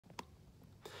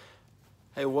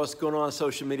Hey, what's going on,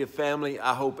 social media family?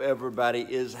 I hope everybody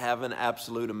is having an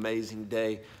absolute amazing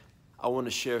day. I want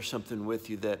to share something with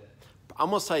you that I'm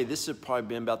going to say this has probably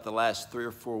been about the last 3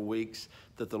 or 4 weeks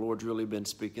that the Lord's really been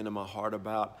speaking to my heart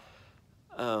about.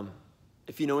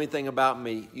 If you know anything about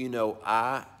me, you know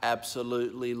I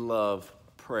absolutely love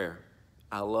prayer.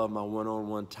 I love my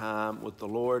one-on-one time with the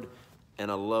Lord, and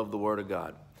I love the Word of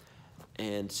God.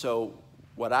 And so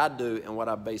what I do and what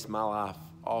I base my life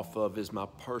off of is my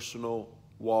personal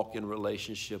walk in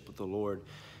relationship with the Lord.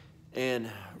 And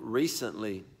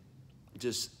recently,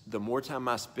 just the more time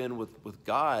I spend with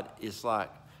God, it's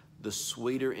like the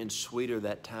sweeter and sweeter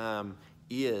that time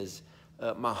is.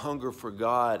 My hunger for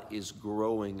God is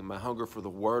growing. My hunger for the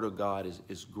Word of God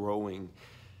is growing.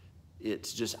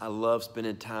 It's just, I love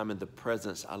spending time in the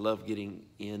presence. I love getting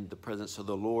in the presence of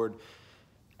the Lord.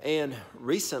 And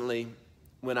recently,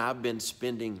 when I've been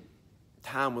spending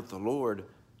time with the Lord,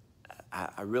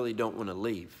 I really don't want to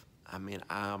leave. I mean,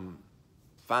 I'm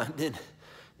finding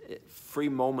free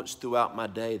moments throughout my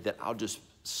day that I'll just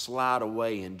slide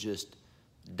away and just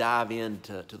dive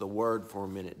into the Word for a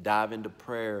minute, dive into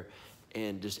prayer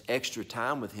and just extra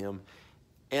time with Him.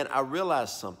 And I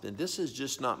realized something. This is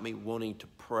just not me wanting to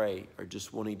pray or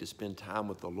just wanting to spend time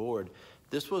with the Lord.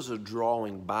 This was a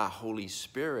drawing by Holy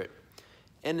Spirit.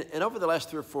 And over the last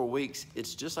 3 or 4 weeks,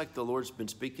 it's just like the Lord's been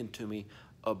speaking to me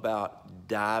about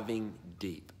diving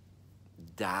deep,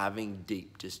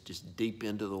 just deep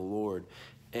into the Lord.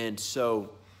 And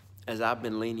so as I've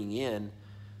been leaning in,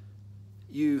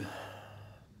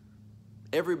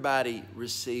 everybody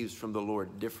receives from the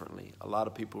Lord differently. A lot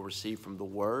of people receive from the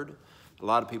Word. A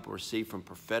lot of people receive from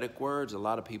prophetic words. A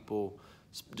lot of people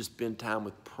just spend time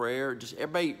with prayer. Just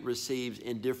everybody receives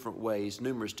in different ways,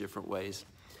 numerous different ways.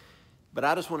 But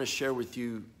I just want to share with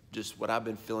you just what I've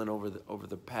been feeling over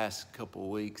the past couple of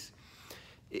weeks.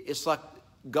 It's like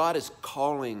God is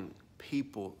calling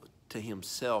people to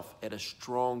Himself at a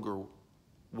stronger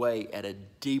way, at a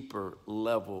deeper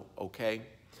level, okay?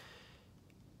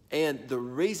 And the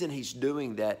reason He's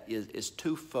doing that is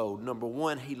twofold. Number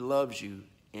one, He loves you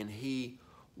and He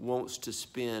wants to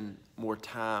spend more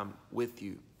time with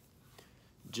you.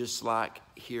 Just like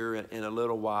here in a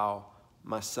little while,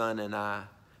 my son and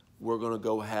we're going to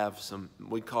go have some,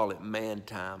 we call it man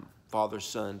time,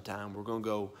 father-son time. We're going to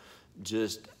go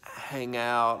just hang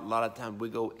out. A lot of times we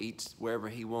go eat wherever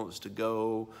he wants to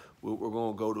go. We're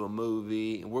going to go to a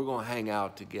movie, and we're going to hang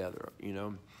out together, you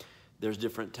know. There's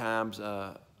different times.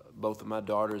 Both of my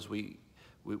daughters,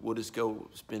 we'll just go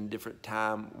spend different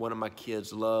time. One of my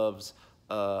kids loves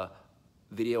videography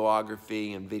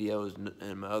and videos,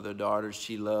 and my other daughter,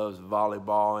 she loves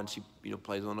volleyball, and she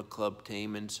plays on a club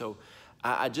team. And so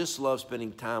I just love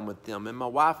spending time with them. And my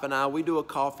wife and I, we do a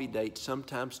coffee date,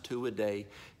 sometimes 2 a day,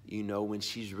 when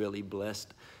she's really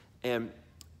blessed. And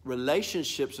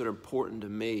relationships that are important to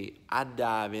me, I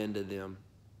dive into them,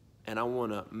 and I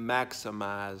want to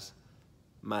maximize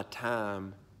my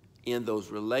time in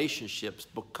those relationships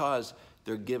because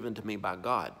they're given to me by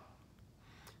God.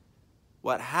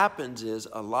 What happens is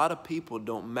a lot of people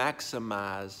don't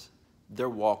maximize their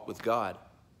walk with God.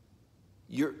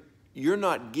 You're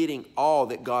not getting all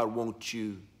that God wants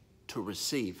you to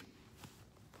receive,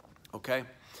 okay?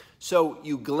 So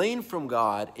you glean from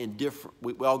God in different,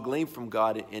 we all glean from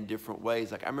God in different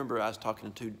ways. Like I remember I was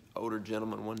talking to 2 older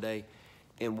gentlemen one day,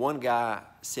 and one guy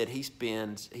said he's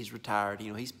retired,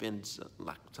 he spends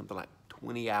something like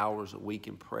 20 hours a week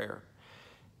in prayer.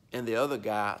 And the other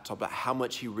guy talked about how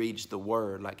much he reads the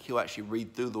Word. Like he'll actually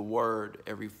read through the Word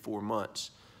every 4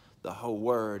 months, the whole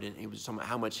Word. And he was talking about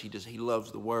how much he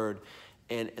loves the Word,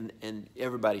 and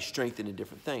everybody's strengthened in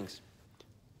different things.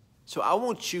 So I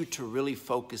want you to really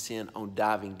focus in on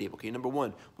diving deep. Okay, number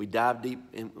one, we dive deep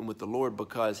in with the Lord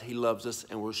because He loves us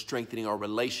and we're strengthening our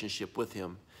relationship with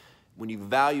Him. When you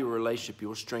value a relationship,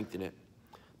 you'll strengthen it.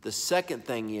 The second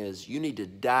thing is you need to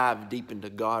dive deep into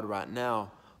God right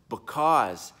now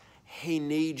because He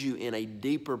needs you in a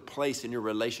deeper place in your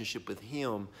relationship with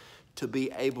Him to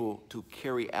be able to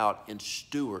carry out and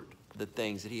steward the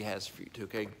things that He has for you too,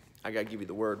 okay? I got to give you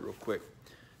the word real quick.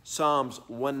 Psalms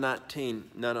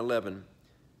 119, 9-11.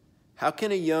 How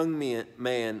can a young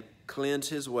man cleanse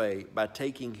his way? By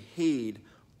taking heed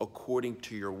according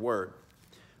to your word.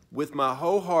 With my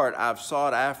whole heart I've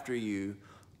sought after you.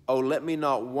 Oh, let me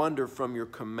not wander from your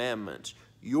commandments.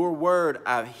 Your word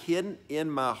I've hidden in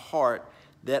my heart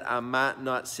that I might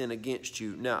not sin against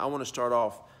you. Now, I want to start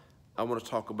off, I want to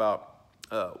talk about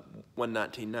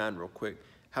 119:9 real quick.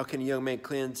 How can a young man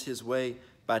cleanse his way?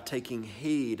 By taking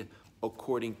heed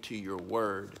according to your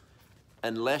word.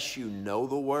 Unless you know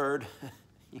the word,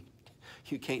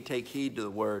 you can't take heed to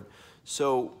the word.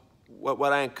 So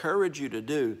what I encourage you to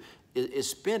do is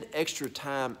spend extra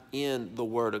time in the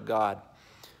Word of God.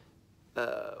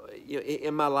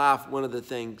 In my life, one of the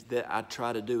things that I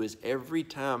try to do is every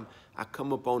time I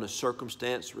come upon a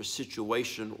circumstance or a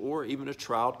situation or even a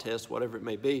trial test, whatever it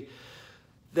may be,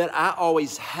 that I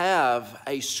always have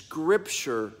a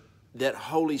scripture that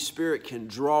Holy Spirit can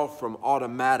draw from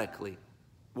automatically.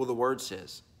 Well, the Word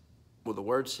says. Well, the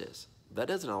Word says. That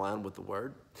doesn't align with the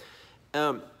Word.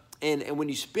 And when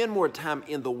you spend more time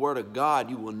in the Word of God,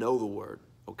 you will know the Word,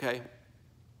 okay?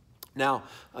 Now,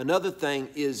 another thing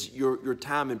is your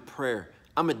time in prayer.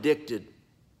 I'm addicted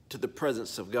to the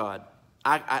presence of God.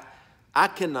 I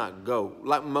cannot go.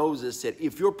 Like Moses said,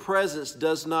 if your presence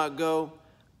does not go,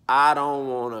 I don't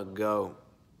want to go.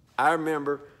 I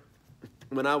remember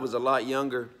when I was a lot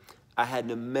younger, I had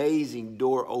an amazing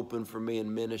door open for me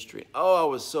in ministry. Oh, I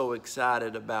was so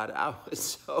excited about it. I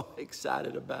was so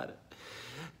excited about it.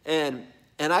 And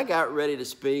I got ready to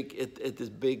speak at this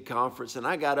big conference, and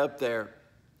I got up there.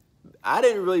 I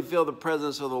didn't really feel the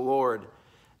presence of the Lord.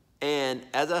 And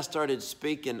as I started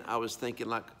speaking, I was thinking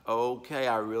like, okay,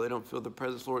 I really don't feel the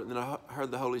presence of the Lord. And then I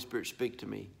heard the Holy Spirit speak to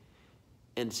me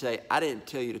and say, I didn't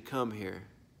tell you to come here,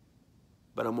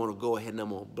 but I'm going to go ahead and I'm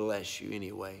going to bless you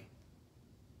anyway.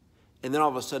 And then all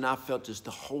of a sudden I felt just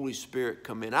the Holy Spirit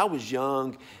come in. I was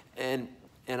young, and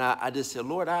I just said,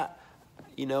 Lord, I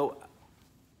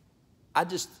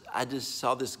just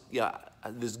saw this,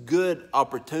 this good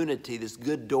opportunity, this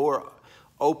good door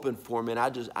open for me, and I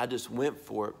just went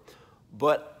for it.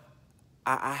 But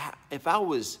if I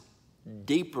was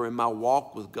deeper in my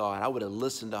walk with God, I would have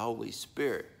listened to Holy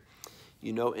Spirit,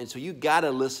 And so you got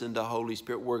to listen to Holy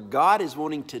Spirit. Where God is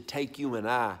wanting to take you and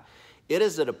I, it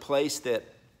is at a place that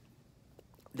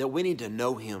we need to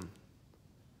know Him.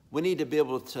 We need to be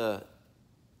able to,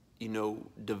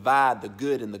 divide the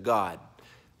good and the God.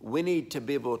 We need to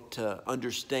be able to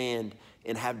understand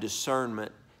and have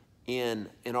discernment in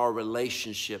our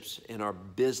relationships, in our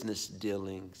business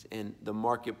dealings, and the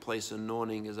marketplace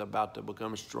anointing is about to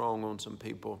become strong on some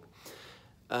people.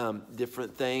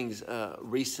 Different things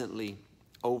recently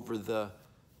over the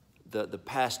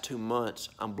past 2 months,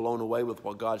 I'm blown away with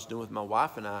what God's doing with my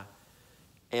wife and I,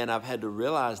 and I've had to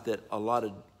realize that a lot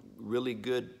of really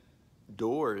good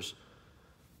doors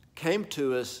came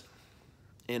to us.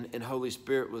 And Holy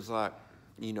Spirit was like,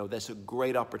 that's a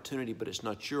great opportunity, but it's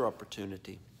not your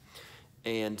opportunity.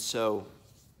 And so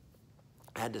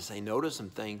I had to say no to some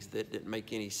things that didn't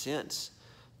make any sense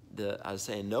that I was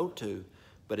saying no to.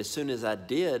 But as soon as I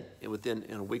did, in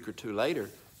a week or two later,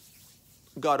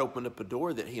 God opened up a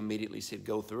door that He immediately said,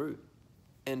 go through.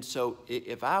 And so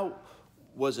if I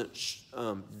wasn't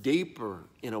deeper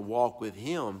in a walk with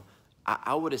Him,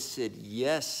 I would have said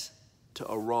yes to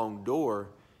a wrong door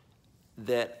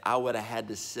that I would have had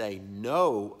to say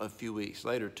no a few weeks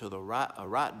later to a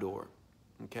right door,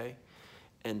 okay?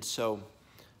 And so,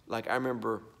 like I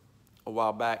remember a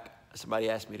while back, somebody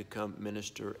asked me to come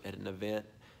minister at an event,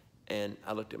 and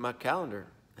I looked at my calendar,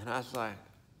 and I was like,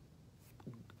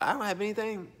 I don't have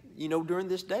anything, during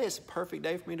this day. It's a perfect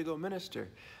day for me to go minister.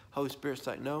 Holy Spirit's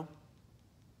like, no.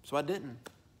 So I didn't.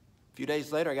 A few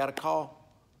days later, I got a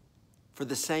call for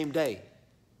the same day.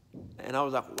 And I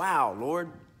was like, wow,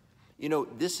 Lord.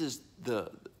 This is the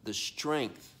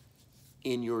strength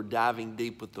in your diving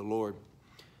deep with the Lord.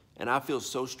 And I feel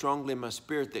so strongly in my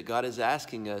spirit that God is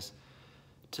asking us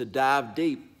to dive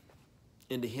deep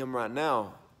into Him right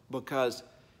now, because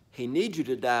He needs you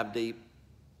to dive deep.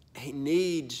 He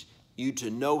needs you to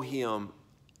know Him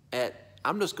at,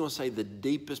 I'm just going to say, the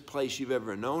deepest place you've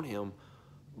ever known Him,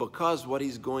 because what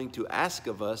He's going to ask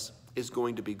of us is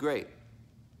going to be great.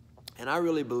 And I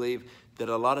really believe that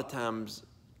a lot of times,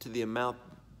 to the amount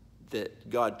that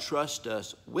God trusts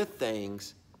us with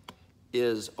things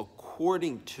is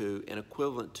according to and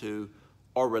equivalent to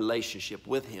our relationship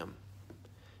with Him.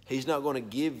 He's not going to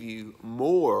give you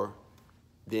more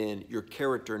than your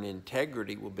character and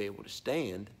integrity will be able to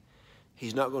stand.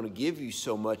 He's not going to give you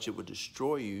so much it will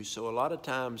destroy you. So a lot of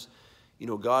times,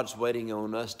 God's waiting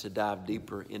on us to dive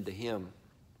deeper into Him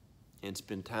and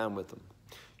spend time with Him.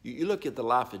 You look at the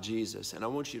life of Jesus, and I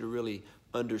want you to really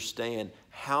understand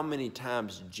how many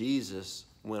times Jesus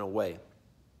went away.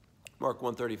 Mark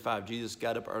 1:35, Jesus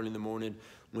got up early in the morning,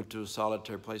 went to a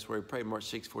solitary place where He prayed. Mark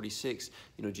 6:46,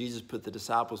 Jesus put the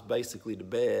disciples basically to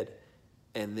bed,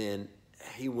 and then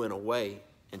He went away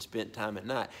and spent time at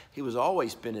night. He was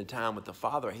always spending time with the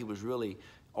Father. He was really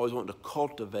always wanting to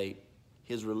cultivate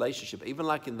His relationship. Even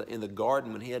like in the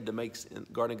garden, when He had to make, in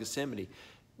the Garden of Gethsemane,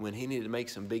 when He needed to make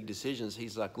some big decisions,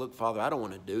 He's like, look, Father, I don't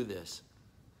want to do this.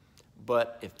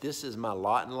 But if this is my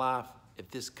lot in life, If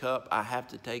this cup, I have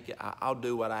to take it, I'll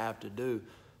do what I have to do,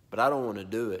 but I don't want to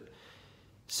do it.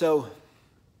 So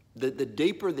the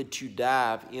deeper that you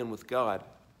dive in with God,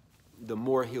 the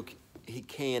more he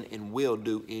can and will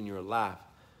do in your life.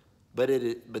 But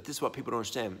this is what people don't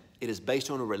understand. It is based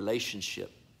on a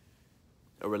relationship.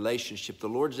 A relationship. The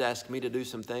Lord's asked me to do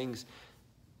some things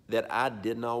that I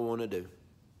did not want to do.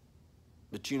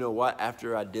 But you know what?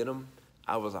 After I did them,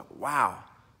 I was like, wow,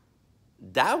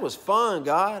 that was fun,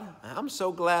 God. I'm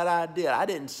so glad I did. I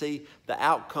didn't see the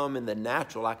outcome in the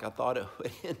natural like I thought it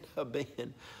would end up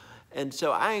being. And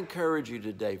so I encourage you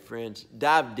today, friends,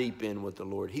 dive deep in with the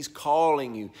Lord. He's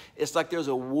calling you. It's like there's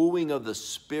a wooing of the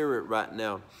Spirit right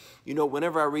now. You know,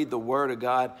 whenever I read the Word of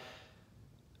God,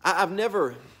 I've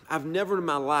never in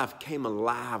my life came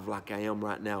alive like I am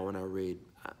right now when I read.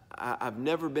 I've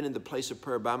never been in the place of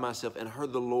prayer by myself and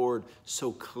heard the Lord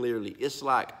so clearly. It's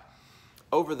like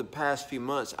over the past few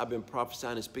months, I've been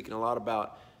prophesying and speaking a lot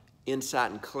about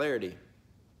insight and clarity.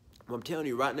 Well, I'm telling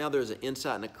you right now, there's an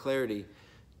insight and a clarity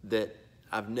that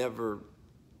I've never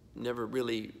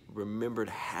really remembered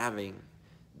having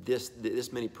this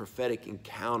many prophetic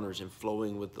encounters and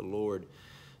flowing with the Lord.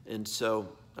 And so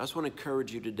I just want to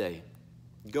encourage you today.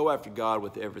 Go after God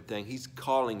with everything. He's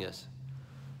calling us.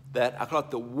 That I call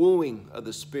it the wooing of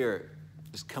the Spirit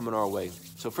is coming our way.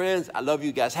 So friends, I love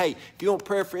you guys. Hey, if you want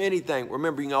prayer for anything,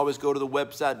 remember you can always go to the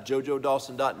website,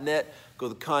 joejoedawson.net, go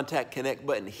to the contact connect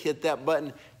button, hit that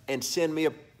button, and send me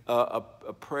a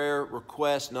prayer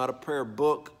request, not a prayer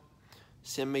book.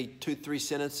 Send me 2-3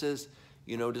 sentences.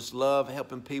 You know, just love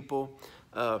helping people.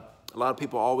 A lot of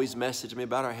people always message me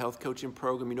about our health coaching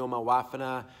program. You know, my wife and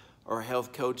I are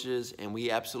health coaches, and we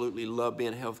absolutely love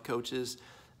being health coaches.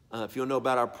 If you don't know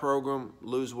about our program,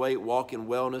 Lose Weight, Walk in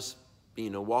Wellness, you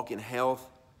know, Walk in Health,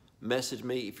 message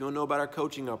me. If you don't know about our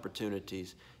coaching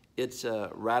opportunities, it's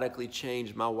radically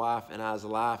changed my wife and I's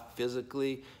life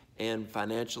physically and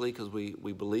financially because we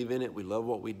believe in it. We love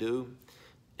what we do.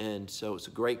 And so it's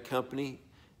a great company.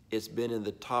 It's been in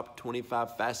the top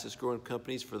 25 fastest growing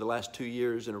companies for the last 2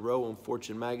 years in a row on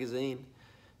Fortune magazine.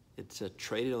 It's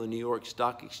traded on the New York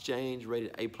Stock Exchange,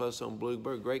 rated A+ on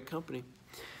Bloomberg. Great company.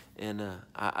 And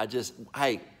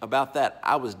hey, about that,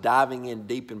 I was diving in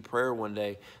deep in prayer one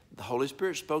day. The Holy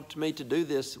Spirit spoke to me to do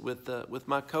this with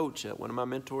my coach, one of my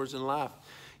mentors in life.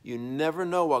 You never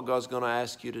know what God's going to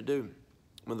ask you to do.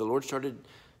 When the Lord started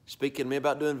speaking to me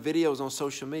about doing videos on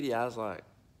social media, I was like,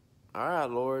 all right,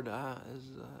 Lord, I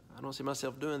don't see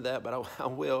myself doing that, but I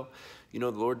will. You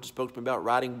know, the Lord spoke to me about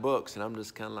writing books, and I'm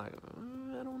just kind of like,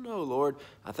 I don't know, Lord.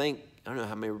 I don't know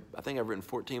how many, I think I've written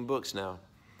 14 books now.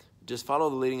 Just follow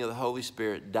the leading of the Holy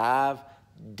Spirit. Dive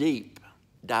deep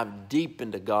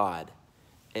into God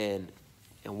and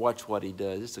watch what he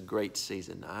does. It's a great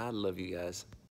season. I love you guys.